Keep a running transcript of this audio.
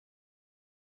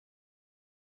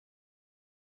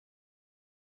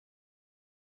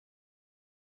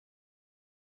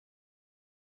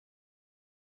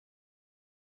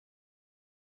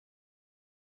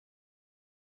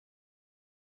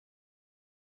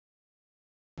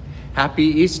Happy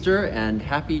Easter and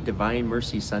happy Divine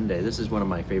Mercy Sunday. This is one of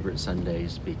my favorite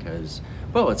Sundays because,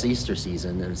 well, it's Easter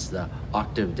season and it's the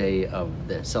octave day of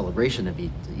the celebration of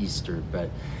Easter, but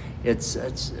it's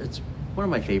one of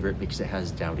my favorite because it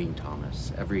has Doubting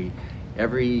Thomas.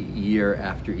 Every year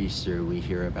after Easter, we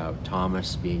hear about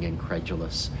Thomas being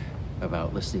incredulous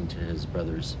about listening to his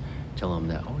brothers tell him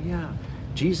that, oh yeah,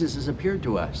 Jesus has appeared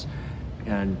to us.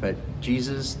 But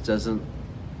Jesus doesn't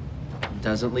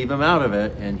leave him out of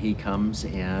it, and he comes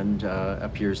and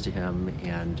appears to him,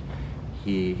 and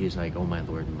he's like, oh my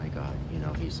Lord and my God,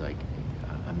 he's like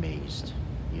amazed,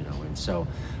 and so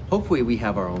hopefully we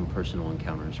have our own personal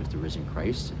encounters with the risen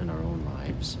Christ in our own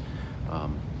lives.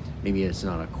 Maybe it's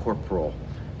not a corporal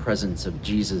presence of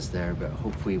Jesus there, but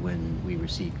hopefully when we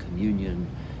receive communion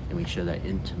and we share that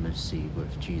intimacy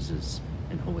with Jesus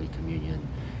in Holy Communion,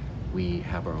 we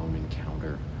have our own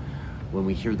encounter. When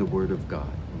we hear the Word of God,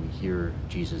 when we hear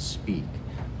Jesus speak,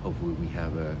 hopefully we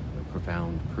have a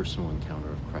profound personal encounter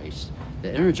of Christ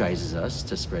that energizes us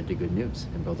to spread the good news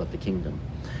and build up the kingdom.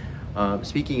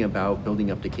 Speaking about building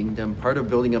up the kingdom, part of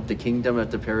building up the kingdom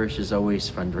at the parish is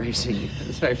always fundraising,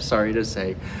 I'm sorry to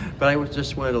say. But I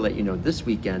just wanted to let you know, this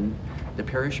weekend, the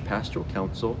Parish Pastoral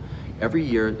Council, every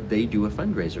year they do a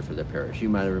fundraiser for the parish. You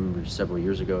might remember several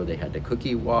years ago they had the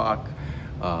cookie walk.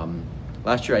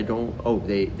 Last year,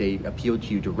 they appealed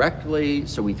to you directly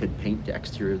so we could paint the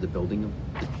exterior of the building of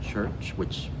the church,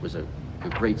 which was a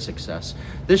great success.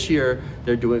 This year,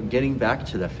 they're getting back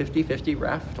to the 50-50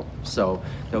 raffle. So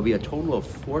there'll be a total of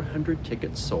 400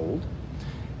 tickets sold.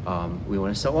 We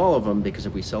want to sell all of them because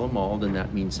if we sell them all, then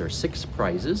that means there are 6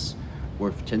 prizes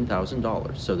worth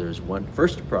 $10,000. So there's one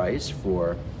first prize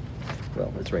for,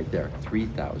 well, it's right there,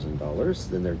 $3,000.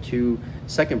 Then there are 2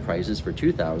 second prizes for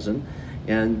 $2,000.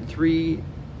 And 3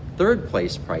 third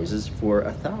place prizes for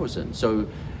 $1,000. So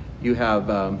you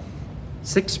have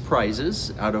 6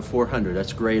 prizes out of 400.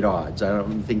 That's great odds. I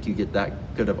don't think you get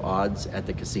that good of odds at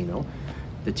the casino.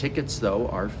 The tickets, though,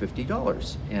 are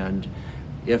 $50. And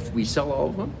if we sell all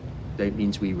of them, that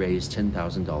means we raise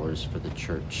 $10,000 for the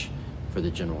church, for the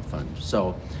general fund.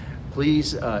 So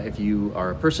please, if you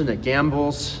are a person that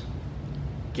gamble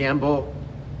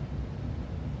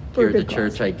here at the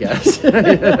church, I guess.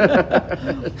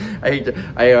 I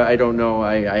don't know.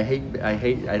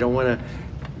 I don't want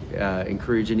to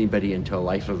encourage anybody into a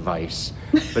life of vice,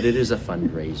 but it is a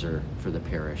fundraiser for the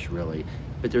parish, really.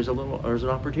 But there's an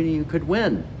opportunity you could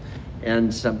win.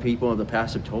 And some people in the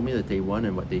past have told me that they won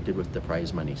and what they did with the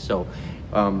prize money. So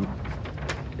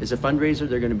it's a fundraiser.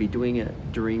 They're going to be doing it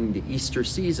during the Easter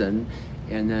season,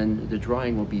 and then the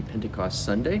drawing will be Pentecost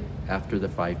Sunday after the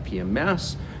 5 p.m.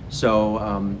 Mass.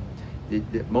 So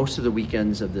most of the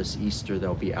weekends of this Easter,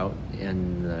 they'll be out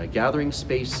in the gathering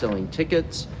space selling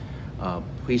tickets.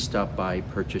 Please stop by,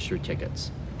 purchase your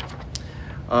tickets.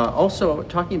 Also,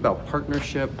 talking about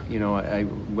partnership,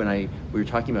 when we were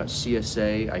talking about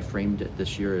CSA, I framed it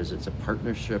this year as it's a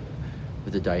partnership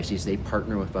with the diocese. They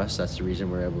partner with us. That's the reason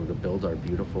we're able to build our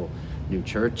beautiful new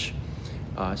church.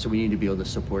 So we need to be able to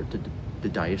support the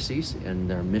diocese and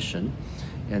their mission,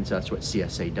 and so that's what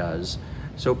CSA does.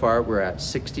 So far, we're at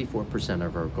 64%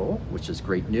 of our goal, which is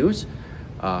great news.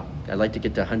 I'd like to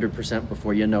get to 100%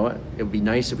 before you know it. It would be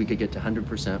nice if we could get to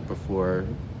 100% before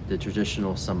the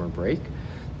traditional summer break.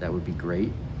 That would be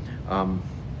great.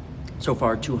 So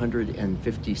far,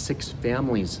 256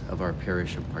 families of our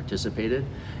parish have participated.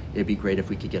 It'd be great if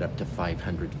we could get up to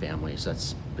 500 families.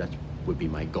 That would be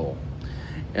my goal.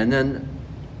 And then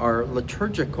our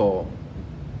liturgical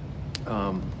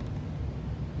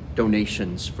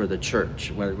donations for the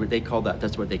church. What they call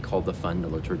that's what they call the fund, the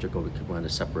liturgical. We could want to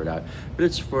separate out, but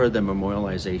it's for the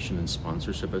memorialization and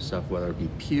sponsorship of stuff, whether it be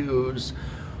pews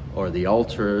or the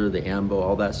altar, the ambo,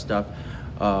 all that stuff.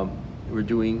 We're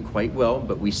doing quite well,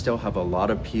 but we still have a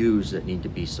lot of pews that need to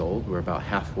be sold. We're about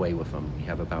halfway with them. We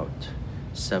have about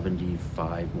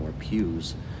 75 more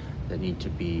pews that need to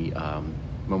be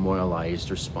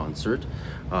memorialized or sponsored.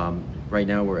 Right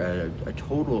now we're at a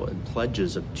total in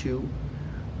pledges of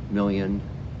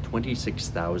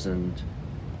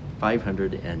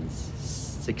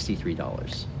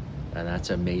 $2,026,563. And that's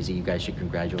amazing. You guys should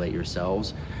congratulate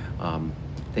yourselves.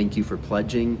 Thank you for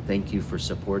pledging. Thank you for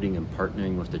supporting and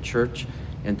partnering with the church.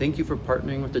 And thank you for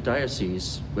partnering with the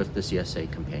diocese with the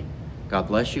CSA campaign. God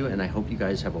bless you, and I hope you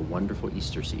guys have a wonderful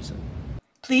Easter season.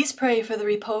 Please pray for the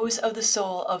repose of the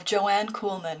soul of Joanne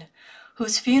Kuhlman,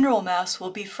 whose funeral mass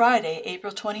will be Friday,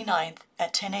 April 29th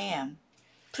at 10 a.m.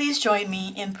 Please join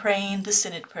me in praying the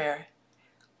Synod Prayer.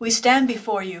 We stand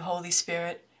before you, Holy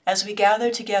Spirit, as we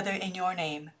gather together in your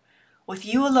name. With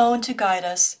you alone to guide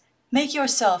us, make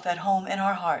yourself at home in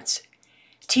our hearts.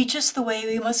 Teach us the way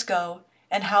we must go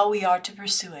and how we are to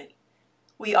pursue it.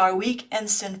 We are weak and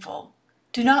sinful.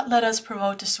 Do not let us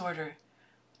promote disorder.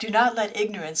 Do not let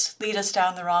ignorance lead us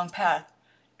down the wrong path,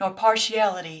 nor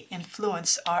partiality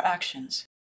influence our actions.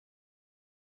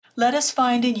 Let us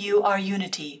find in you our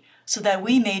unity, so that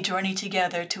we may journey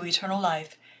together to eternal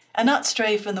life, and not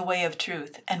stray from the way of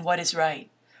truth and what is right.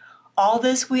 All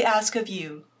this we ask of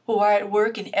you, who are at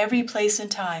work in every place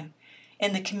and time,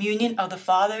 in the communion of the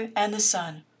Father and the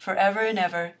Son, forever and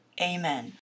ever. Amen.